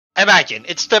Imagine,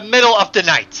 it's the middle of the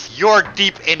night. You're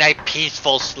deep in a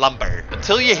peaceful slumber.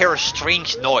 Until you hear a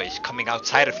strange noise coming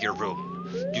outside of your room.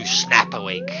 You snap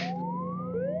awake.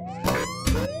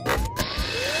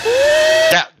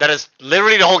 Yeah, that is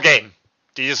literally the whole game.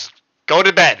 You just go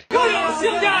to bed.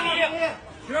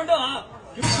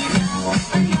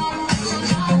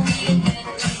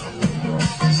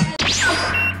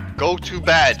 Go to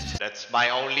bed. That's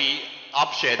my only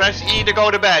option. Press E to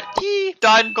go to bed. E.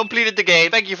 Done. Completed the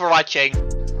game. Thank you for watching.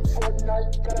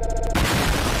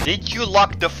 Did you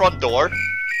lock the front door?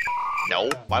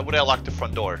 No. Why would I lock the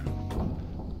front door?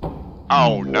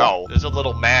 Oh no. There's a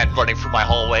little man running through my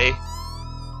hallway.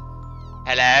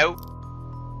 Hello?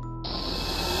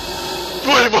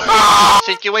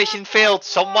 Situation failed.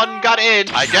 Someone got in.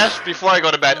 I guess before I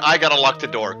go to bed, I gotta lock the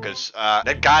door. Because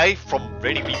that guy from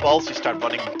Raining Meatballs, he started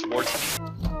running towards me.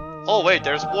 Oh wait,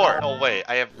 there's more. Oh wait,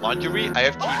 I have laundry, I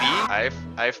have TV, I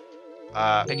have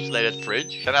pixelated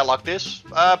fridge. Can I lock this?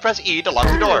 Press E to lock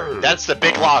the door. That's the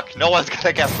big lock. No one's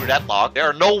gonna get through that lock. There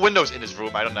are no windows in this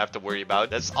room I don't have to worry about.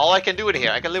 That's all I can do in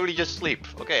here. I can literally just sleep.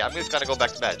 Okay, I'm just gonna go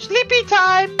back to bed. Sleepy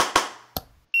time!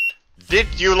 Did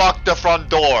you lock the front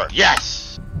door?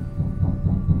 Yes!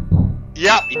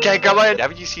 Yep, you can't come in.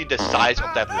 Haven't you seen the size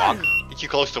of that lock? Did you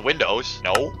close the windows?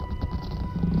 No.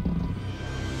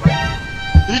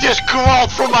 He just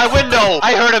crawled through my window!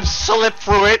 I heard him slip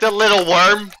through it, the little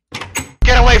worm!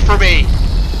 Get away from me!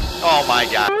 Oh my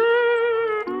god.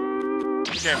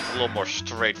 This game's a little more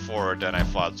straightforward than I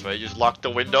thought. So I just locked the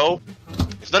window.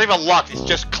 It's not even locked, it's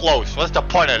just closed. What's the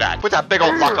point of that? Put that big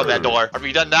old lock on that door. Are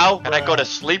we done now? Can I go to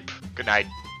sleep? Good night.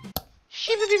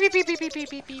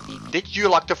 Did you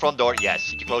lock the front door?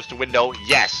 Yes. Did you close the window?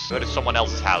 Yes. Go to someone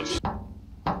else's house.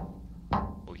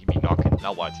 Oh, he be knocking.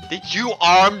 Now what? Did you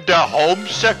arm the home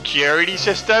security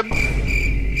system?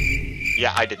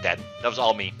 Yeah, I did that. That was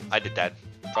all me. I did that.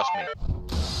 Trust me.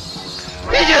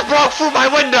 He just broke through my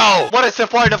window! What is the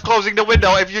point of closing the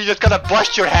window if you're just gonna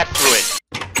bust your head through it?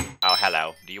 Oh,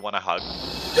 hello. Do you want a hug?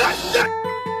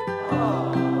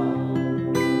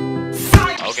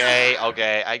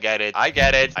 Okay, I get it.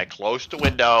 I close the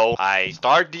window, I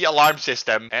start the alarm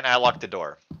system, and I lock the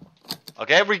door.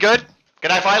 Okay, we good?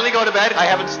 Can I finally go to bed? I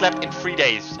haven't slept in 3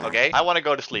 days, okay? I want to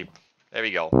go to sleep. There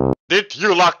we go. Did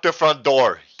you lock the front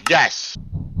door? Yes.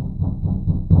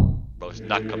 Bro's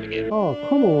not coming in. Oh,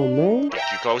 come on, man. Did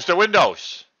you close the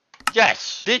windows?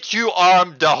 Yes. Did you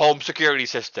arm the home security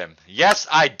system? Yes,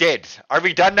 I did. Are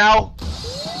we done now?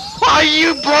 Why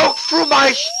you broke through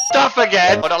my stuff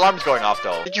again? Oh, the alarm's going off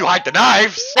though. Did you hide the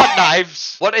knives? What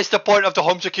knives? What is the point of the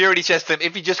home security system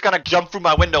if you're just gonna jump through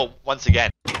my window once again?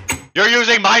 You're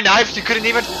using my knives? You couldn't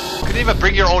even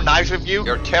bring your own knives with you?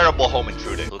 You're a terrible home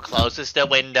intruder. Who closes the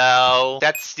window?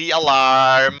 That's the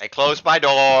alarm. I close my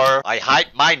door. I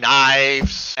hide my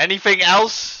knives. Anything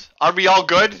else? Are we all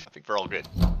good? I think we're all good.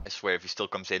 I swear if he still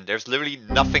comes in, there's literally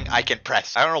nothing I can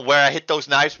press. I don't know where I hit those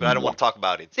knives, but I don't want to talk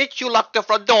about it. Did you lock the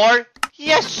front door?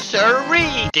 Yes,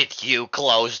 sirree. Did you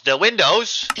close the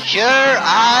windows? Sure,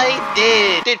 I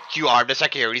did. Did you arm the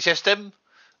security system?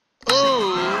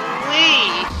 Ooh,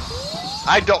 wee.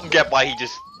 I don't get why he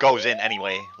just goes in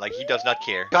anyway. Like, he does not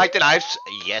care. You hide the knives?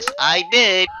 Yes, I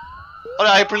did. Oh, no,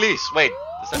 I police. Wait,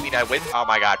 does that mean I win? Oh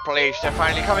my god, police, they're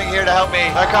finally coming here to help me.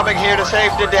 They're coming here to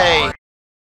save the day.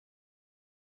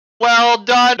 Well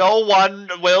done. No one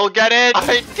will get in. I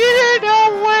did it.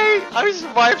 No way. I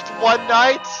survived one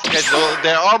night. Okay, so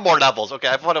there are more levels. Okay,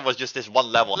 I thought it was just this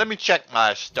one level. Let me check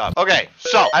my stuff. Okay,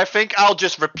 so I think I'll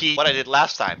just repeat what I did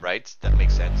last time, right? That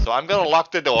makes sense. So I'm gonna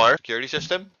lock the door. Security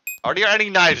system. Are there any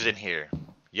knives in here?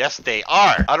 Yes, they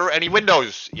are. Are there any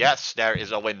windows? Yes, there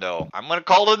is a window. I'm gonna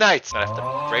call the night. I have the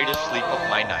greatest sleep of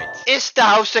my night. Is the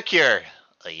house secure?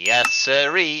 Yes,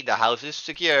 sirree. The house is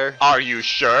secure. Are you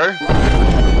sure?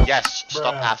 Yes,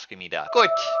 stop asking me that. Good.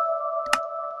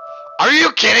 Are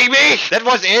you kidding me? That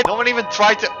was it? No one even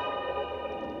tried to...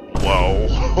 Whoa.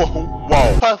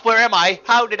 Whoa. Where am I?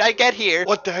 How did I get here?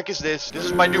 What the heck is this? This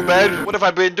is my new bed. What have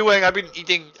I been doing? I've been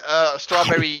eating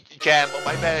strawberry jam on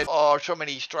my bed. Oh, so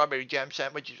many strawberry jam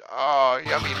sandwiches. Oh,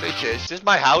 yummy delicious. Is this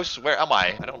my house? Where am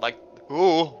I? I don't like...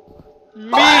 Ooh.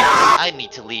 Me! I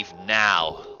need to leave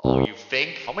now. Oh, you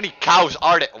think? How many cows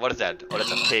are there? What is that? Oh,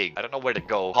 that's a pig. I don't know where to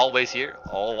go. Hallways here?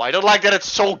 Oh, I don't like that it's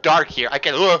so dark here. I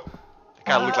can... It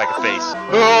kind of looks like a face.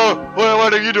 Oh,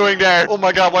 what are you doing there? Oh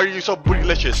my god, why are you so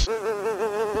bootylicious?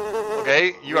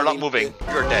 Okay, you are not moving.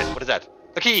 You're dead. What is that?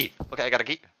 A key! Okay, I got a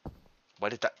key. Why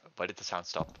did the sound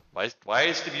stop? Why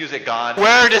is the music gone?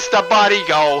 Where does the body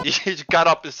go? He got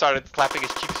up and started clapping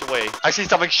his cheeks away. I see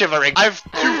something shivering. I have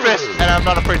 2 fists and I'm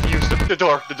not afraid to use them. The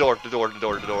door.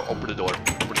 Open the door.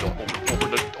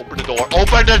 Open the door.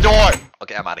 Open the door!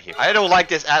 Okay, I'm out of here. I don't like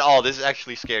this at all. This is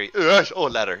actually scary. Ugh. Oh,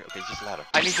 ladder. Okay, it's just a ladder.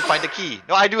 I need to find the key.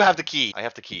 No, I do have the key. I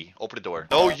have the key. Open the door.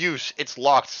 No use. It's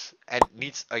locked and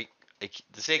needs a does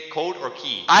it say code or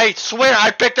key? I swear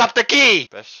I picked up the key!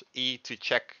 Press E to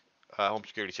check home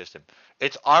security system.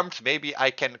 It's armed. Maybe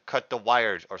I can cut the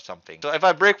wires or something. So if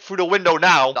I break through the window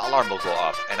now, the alarm will go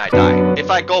off and I die. If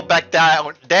I go back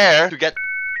down there to get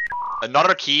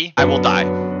another key, I will die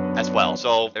as well.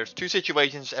 So there's two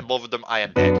situations and both of them I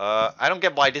am dead. I don't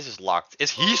get why this is locked. Is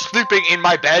he sleeping in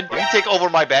my bed? Did he take over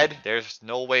my bed? There's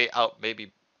no way out.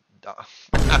 Maybe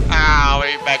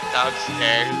way back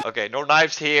downstairs. Okay, no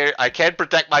knives here. I can't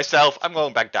protect myself. I'm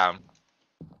going back down.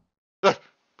 What's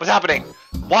happening?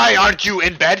 Why aren't you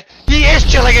in bed? He is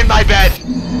chilling in my bed!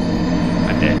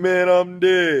 I'm dead. Man, I'm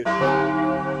dead.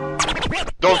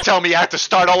 Don't tell me I have to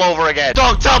start all over again.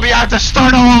 Don't tell me I have to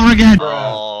start all over again.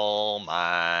 Oh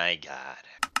my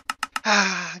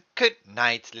god. Good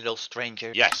night, little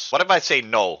stranger. Yes. What if I say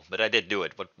no, but I did do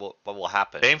it? What will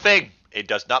happen? Same thing. It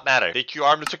does not matter. Did you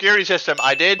arm the security system?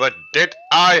 I did. But did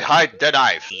I hide the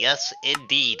knife? Yes,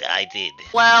 indeed, I did.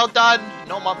 Well done.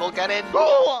 No one will get in.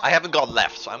 I haven't gone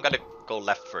left, so I'm gonna go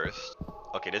left first.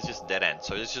 Okay, this is just dead end.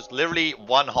 So it's just literally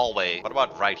one hallway. What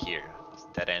about right here? It's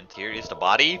dead end. Here is the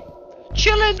body.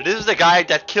 Chilling. This is the guy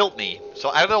that killed me. So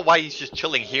I don't know why he's just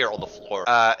chilling here on the floor.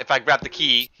 If I grab the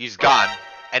key, he's gone.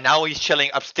 And now he's chilling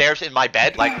upstairs in my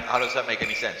bed? Like, how does that make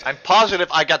any sense? I'm positive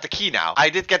I got the key now. I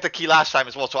did get the key last time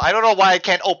as well, so I don't know why I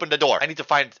can't open the door. I need to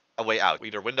find a way out.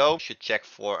 Either window. Should check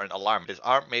for an alarm. This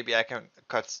arm, maybe I can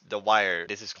cut the wire.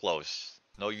 This is closed.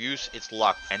 No use, it's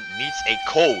locked and needs a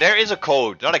code. There is a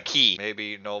code, not a key.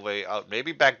 Maybe no way out.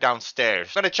 Maybe back downstairs.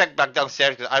 I'm gonna check back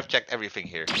downstairs because I've checked everything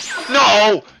here.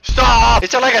 No! Stop!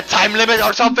 Is there like a time limit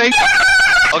or something?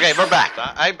 Okay, we're back.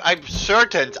 I'm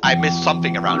certain I missed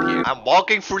something around here. I'm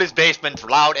walking through this basement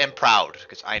loud and proud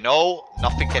because I know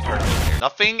nothing can hurt me here.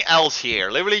 Nothing else here.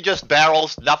 Literally just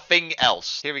barrels, nothing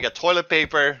else. Here we got toilet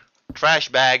paper. Trash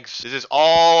bags. This is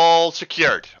all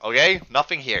secured, okay?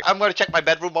 Nothing here. I'm gonna check my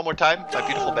bedroom one more time. My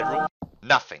beautiful bedroom.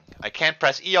 Nothing. I can't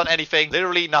press E on anything.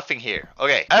 Literally nothing here.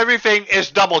 Okay. Everything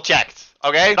is double checked.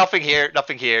 Okay? Nothing here.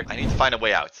 Nothing here. I need to find a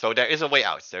way out. So there is a way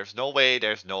out. There's no way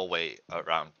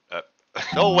around.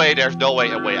 No way. There's no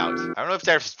way a way out. I don't know if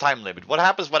there's a time limit. What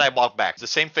happens when I walk back? Does the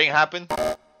same thing happen?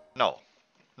 No.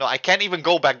 No, I can't even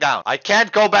go back down. I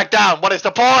can't go back down. What is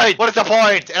the point? What is the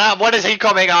point? And when is he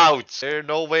coming out? There's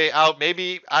no way out.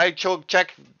 Maybe I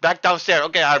check back downstairs.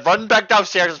 Okay, I run back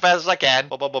downstairs as fast as I can.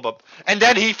 And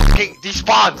then he fucking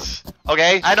despawns.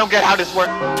 Okay? I don't get how this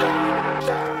works.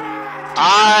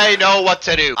 I know what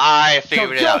to do. I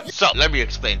figured it out. So, let me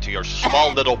explain to your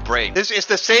small little brain. This is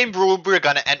the same room we're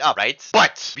gonna end up, right?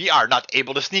 But we are not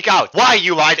able to sneak out. Why,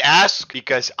 you might ask?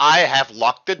 Because I have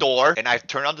locked the door and I've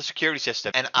turned on the security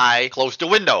system and I closed the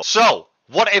window. So,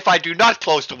 what if I do not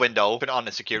close the window, put on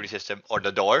the security system or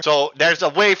the door? So there's a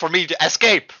way for me to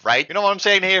escape, right? You know what I'm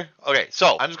saying here? Okay,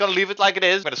 so I'm just gonna leave it like it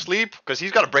is. I'm gonna sleep because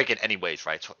he's gonna break it anyways,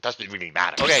 right? So it doesn't really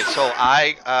matter. Okay, so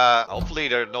hopefully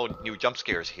there are no new jump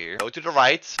scares here. Go to the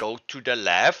right, go to the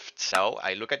left. So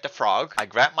I look at the frog. I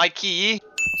grab my key.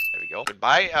 There we go.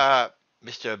 Goodbye,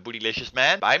 Mr. Bootylicious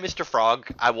Man. Bye, Mr. Frog.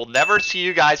 I will never see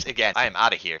you guys again. I am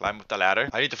out of here. Climb up the ladder.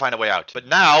 I need to find a way out. But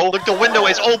now, look, the window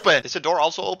is open. Is the door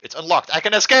also open? It's unlocked. I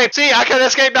can escape. See, I can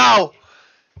escape now.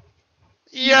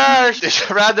 Yes!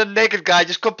 This random naked guy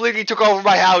just completely took over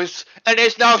my house and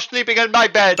is now sleeping in my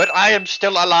bed. But I am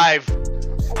still alive.